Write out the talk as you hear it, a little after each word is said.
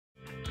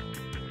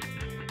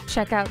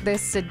Check out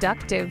this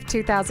seductive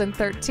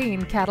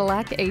 2013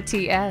 Cadillac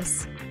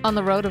ATS. On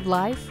the road of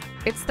life,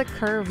 it's the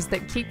curves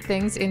that keep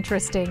things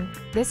interesting.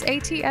 This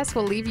ATS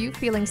will leave you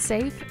feeling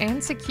safe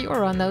and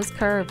secure on those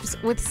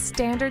curves with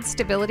standard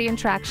stability and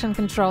traction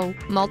control,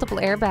 multiple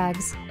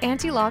airbags,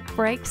 anti-lock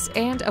brakes,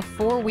 and a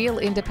four-wheel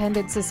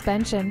independent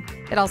suspension.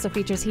 It also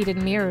features heated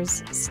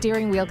mirrors,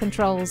 steering wheel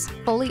controls,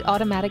 fully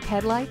automatic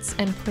headlights,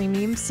 and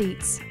premium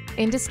seats.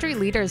 Industry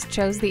leaders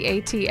chose the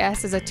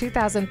ATS as a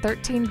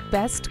 2013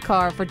 best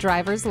car for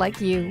drivers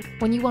like you.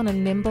 When you want a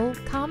nimble,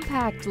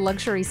 compact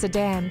luxury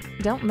sedan,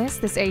 don't miss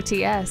this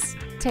ATS.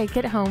 Take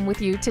it home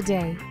with you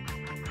today.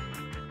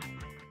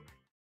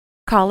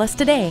 Call us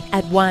today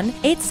at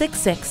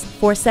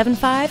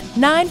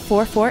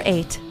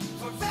 1-866-475-9448.